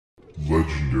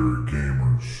legendary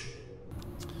gamers.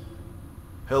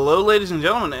 Hello ladies and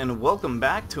gentlemen, and welcome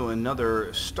back to another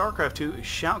StarCraft 2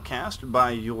 shoutcast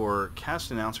by your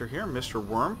cast announcer here, Mr.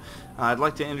 Worm. I'd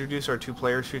like to introduce our two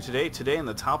players here today. Today in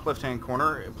the top left hand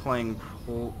corner playing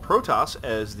Protoss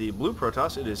as the blue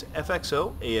Protoss, it is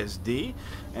FXOasd,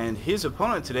 and his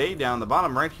opponent today down the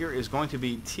bottom right here is going to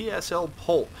be TSL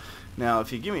Polt. Now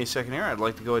if you give me a second here, I'd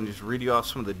like to go ahead and just read you off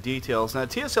some of the details. Now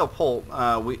TSL Polt,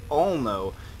 we all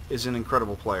know, is an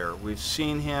incredible player. We've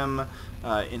seen him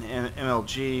in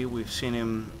MLG, we've seen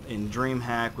him in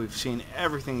DreamHack, we've seen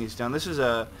everything he's done. This is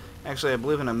actually I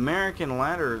believe an American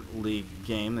Ladder League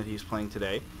game that he's playing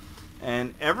today,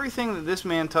 and everything that this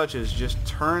man touches just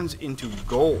turns into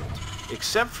gold,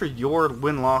 except for your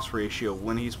win-loss ratio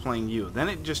when he's playing you. Then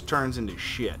it just turns into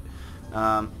shit.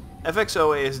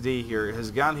 FXOasd here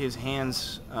has got his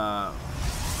hands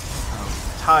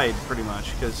tied pretty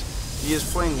much, because he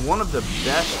is playing one of the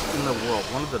best in the world,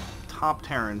 one of the top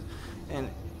Terrans, and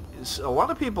a lot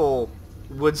of people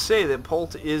would say that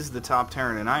Polt is the top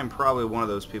Terran, and I am probably one of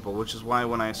those people, which is why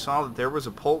when I saw that there was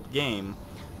a Polt game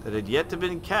that had yet to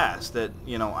be cast, that,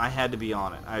 you know, I had to be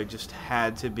on it. I just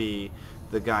had to be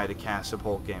the guy to cast a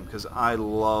Polt game, because I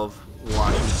love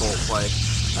watching Polt play.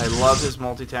 I love his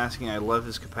multitasking, I love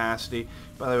his capacity.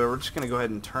 By the way, we're just going to go ahead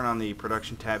and turn on the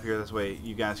production tab here, this way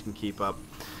you guys can keep up.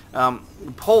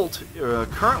 Polt,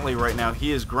 currently right now,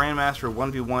 he is Grandmaster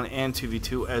 1v1 and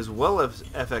 2v2, as well as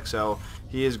FXO.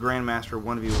 He is Grandmaster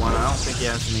 1v1. I don't think he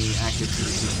has any active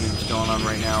 2v2 teams going on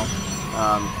right now.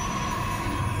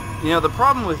 You know, the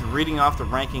problem with reading off the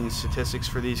ranking statistics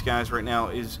for these guys right now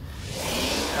is,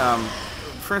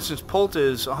 for instance, Polt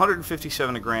is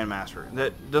 157 a Grandmaster.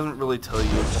 That doesn't really tell you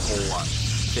a whole lot.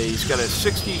 Okay, he's got a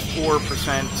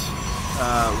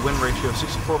 64% win ratio,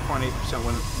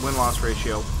 64.8% win-loss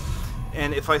ratio.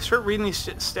 And if I start reading these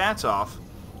stats off,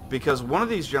 because one of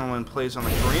these gentlemen plays on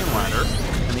the Korean ladder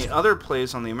and the other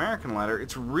plays on the American ladder,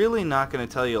 it's really not going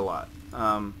to tell you a lot.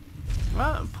 Well,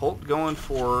 Polt going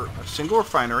for a single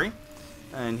refinery,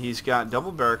 and he's got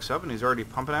double barracks up, and he's already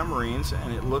pumping out Marines,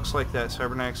 and it looks like that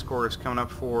cybernetic score is coming up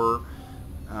for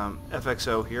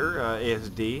FXO here,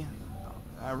 ASD.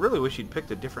 I really wish he'd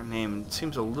picked a different name. It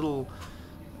seems a little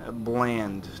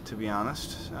bland, to be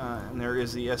honest. And there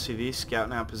is the SCV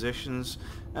scouting out positions.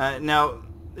 Now,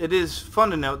 it is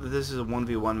fun to note that this is a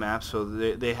 1v1 map, so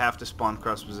they have to spawn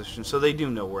cross positions, so they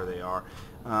do know where they are.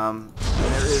 And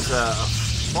there is a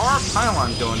far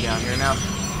pylon going down here. Now,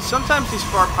 sometimes these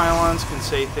far pylons can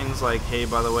say things like, hey,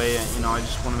 by the way, you know, I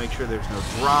just want to make sure there's no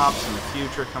drops in the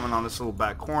future coming on this little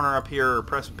back corner up here, or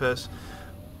precipice.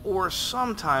 Or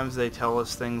sometimes they tell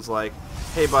us things like,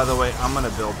 hey, by the way, I'm going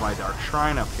to build my Dark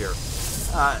Shrine up here.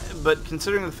 But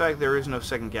considering the fact there is no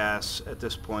second gas at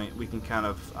this point, we can kind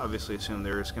of obviously assume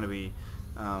there is going to be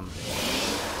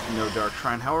no Dark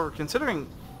Shrine. However, considering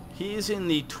he is in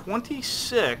the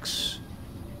 26,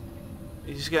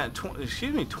 he's got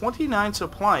 29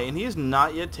 supply, and he has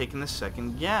not yet taken the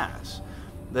second gas.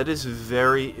 That is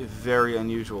very, very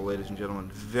unusual, ladies and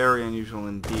gentlemen. Very unusual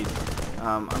indeed.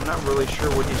 I'm not really sure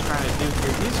what he's trying to do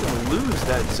here. He's going to lose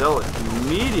that Zealot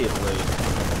immediately.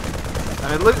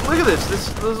 I mean, look at this.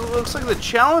 This looks like the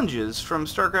challenges from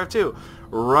StarCraft 2.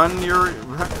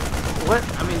 What?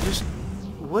 I mean, just,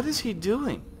 what is he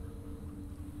doing?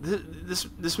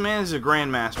 This man is a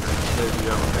Grandmaster, ladies and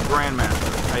gentlemen. A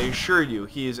Grandmaster. I assure you,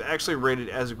 he is actually rated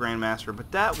as a Grandmaster,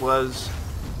 but that was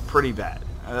pretty bad.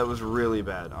 That was really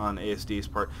bad on ASD's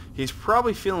part. He's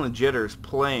probably feeling the jitters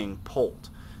playing Polt.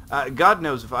 God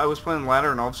knows, if I was playing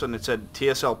ladder and all of a sudden it said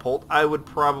TSL Polt, I would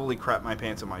probably crap my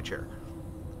pants in my chair.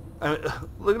 I mean,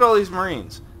 look at all these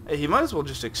Marines. He might as well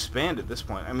just expand at this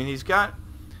point. I mean, he's got...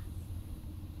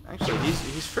 Actually,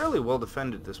 he's fairly well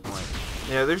defended at this point.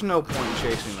 Yeah, there's no point in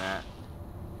chasing that.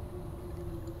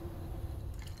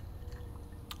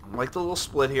 I like the little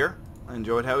split here. I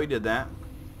enjoyed how he did that.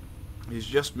 He's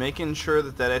just making sure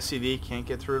that that SCV can't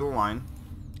get through the line.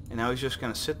 And now he's just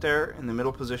going to sit there in the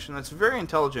middle position. That's very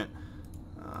intelligent.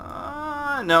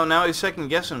 No, now he's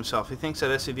second-guessing himself. He thinks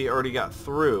that SCV already got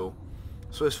through,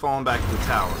 so he's falling back to the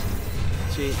tower.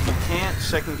 See, you can't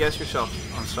second-guess yourself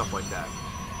on stuff like that.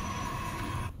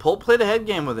 Polt played a head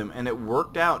game with him, and it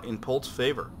worked out in Polt's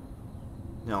favor.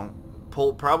 You know,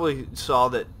 Polt probably saw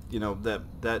that, you know, that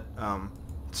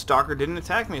Stalker didn't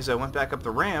attack me as I went back up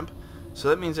the ramp, so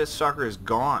that means that Stalker is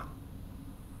gone.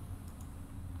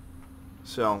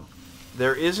 So,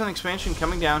 there is an expansion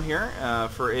coming down here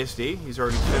for ASD. He's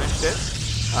already finished it.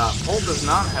 Polt does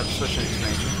not have such an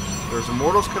expansion. There's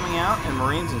Immortals coming out and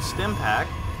Marines and Stim Pack.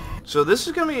 So this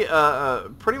is going to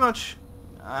be pretty much,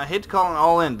 I hate to call it an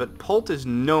all-in, but Polt is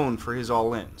known for his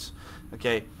all-ins.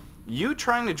 Okay, you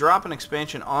trying to drop an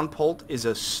expansion on Polt is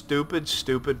a stupid,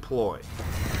 stupid ploy.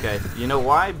 Okay, you know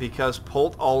why? Because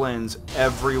Polt all-ins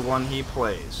everyone he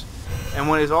plays. And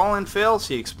when his all-in fails,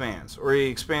 he expands. Or he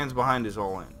expands behind his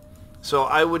all-in. So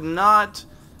I would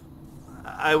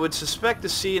suspect to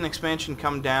see an expansion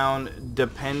come down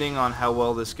depending on how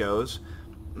well this goes.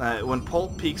 When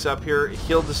Polt peaks up here,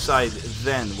 he'll decide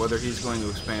then whether he's going to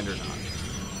expand or not.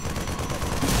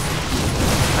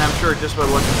 And I'm sure just by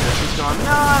looking at this, he's going,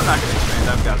 no, I'm not going to expand,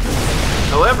 I've got this.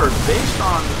 However, based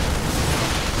on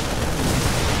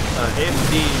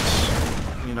AFD's,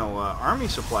 army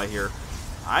supply here,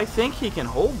 I think he can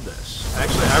hold this.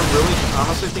 Actually, I really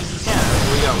honestly think he can.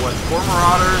 We got, what, 4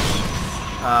 Marauders,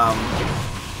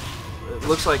 it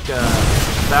looks like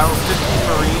about 15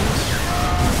 Marines.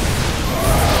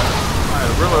 I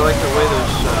really like the way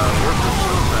those workers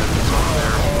suicides up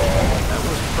there. That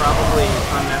was probably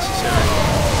unnecessary.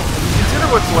 Consider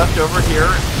what's left over here,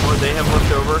 or they have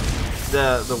left over.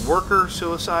 The worker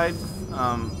suicide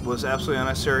was absolutely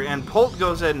unnecessary. And Polt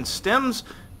goes ahead and stems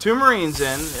 2 Marines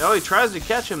in. Oh, he tries to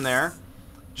catch him there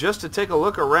just to take a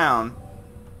look around.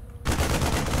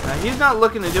 Now, he's not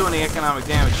looking to do any economic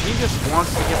damage. He just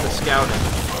wants to get the scouting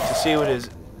to see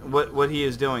what he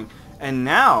is doing. And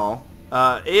now,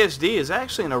 ASD is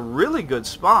actually in a really good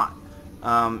spot.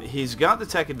 He's got the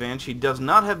tech advantage. He does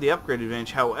not have the upgrade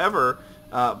advantage. However,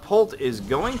 Polt is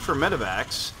going for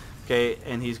medevacs, okay,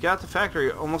 and he's got the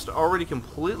factory almost already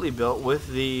completely built with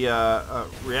the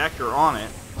reactor on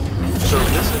it. So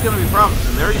this is going to be problems.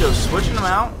 And there he goes, switching them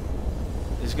out.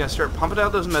 He's going to start pumping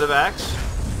out those medevacs.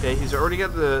 Okay, he's already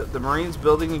got the Marines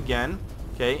building again.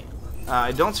 Okay,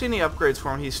 I don't see any upgrades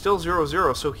for him. He's still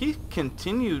 0-0, so he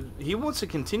wants to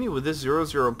continue with this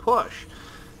 0-0 push.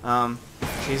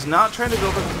 He's not trying to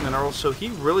build up the minerals, so he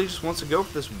really just wants to go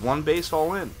for this one base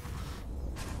all in.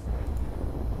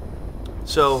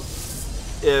 So,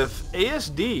 if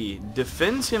ASD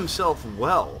defends himself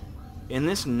well in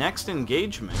this next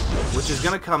engagement, which is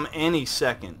going to come any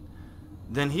second,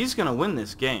 then he's going to win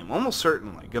this game. Almost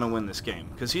certainly going to win this game,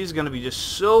 because he's going to be just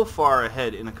so far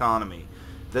ahead in economy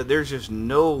that there's just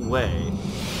no way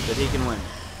that he can win.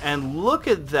 And look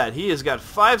at that. He has got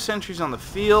 5 sentries on the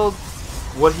field.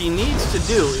 What he needs to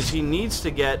do is he needs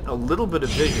to get a little bit of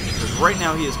vision, because right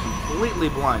now he is completely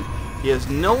blind. He has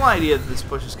no idea that this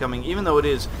push is coming, even though it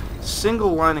is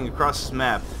single lining across this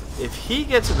map. If he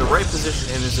gets in the right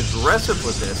position and is aggressive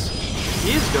with this,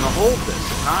 he's going to hold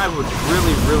this. And I would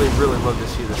really, really, really love to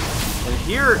see this. And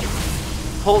here,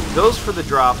 Polt goes for the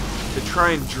drop to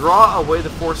try and draw away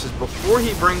the forces before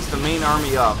he brings the main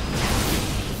army up.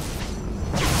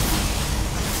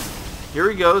 Here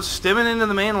he goes, stimming into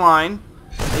the main line.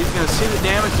 He's going to see the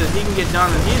damage that he can get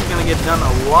done, and he's going to get done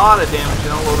a lot of damage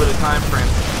in a little bit of time frame.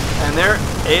 And there,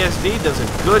 ASD does a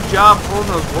good job pulling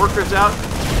those workers out.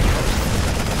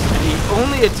 And he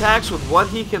only attacks with what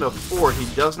he can afford. He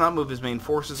does not move his main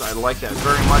forces. I like that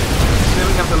very much.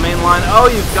 Stimming up the main line. Oh,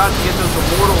 you've got to get those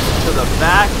immortals to the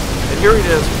back. And here he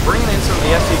is, bringing in some of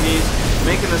the SCVs,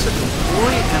 making this a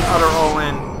complete and utter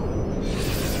all-in.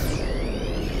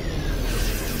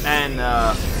 And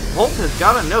Polt has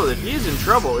got to know that he is in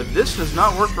trouble. If this does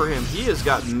not work for him, he has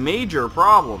got major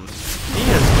problems. He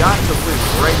has got to win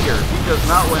right here. If he does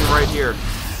not win right here,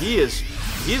 he is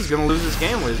going to lose this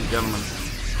game, ladies and gentlemen.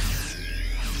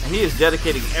 And he is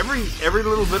dedicating every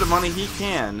little bit of money he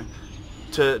can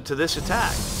to this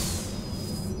attack.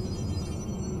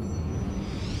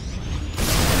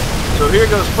 So here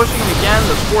goes, pushing him again.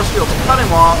 Those force fields cut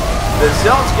him off. The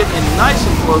Zealots getting in nice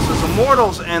and close. Those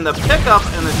Immortals and the pickup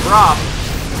and the drop,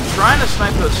 trying to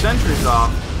snipe those sentries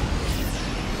off.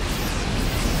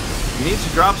 He needs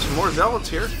to drop some more Zealots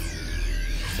here.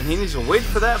 And he needs to wait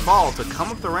for that ball to come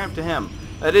up the ramp to him.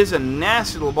 That is a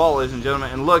nasty little ball, ladies and gentlemen.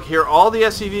 And look, here all the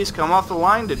SCVs come off the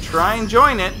line to try and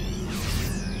join it.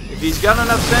 If he's got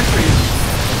enough sentries,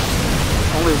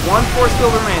 only 1 force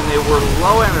field remain. They were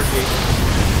low energy.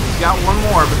 He's got 1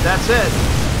 more, but that's it.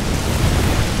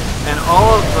 And all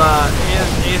of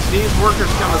ASD's workers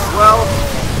come as well.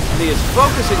 And he is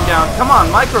focusing down. Come on,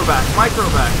 microvac,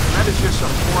 microvac. And that is just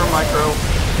some poor micro.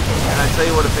 And I tell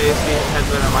you what, if ASD had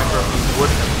been a micro, he would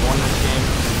have won this game,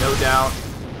 no doubt.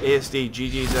 ASD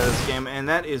GG's out of this game, and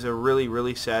that is a really,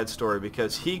 really sad story,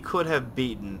 because he could have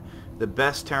beaten the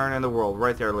best Terran in the world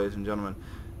right there, ladies and gentlemen.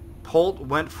 Polt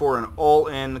went for an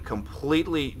all-in,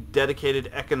 completely dedicated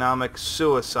economic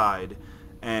suicide,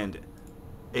 and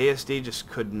ASD just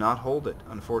could not hold it,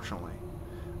 unfortunately.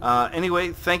 Anyway,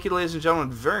 thank you, ladies and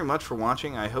gentlemen, very much for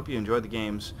watching. I hope you enjoyed the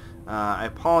games. I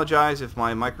apologize if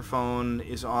my microphone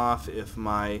is off, if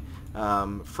my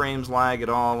frames lag at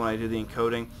all when I do the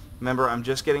encoding. Remember, I'm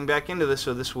just getting back into this,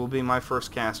 so this will be my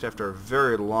first cast after a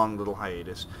very long little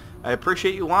hiatus. I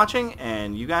appreciate you watching,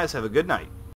 and you guys have a good night.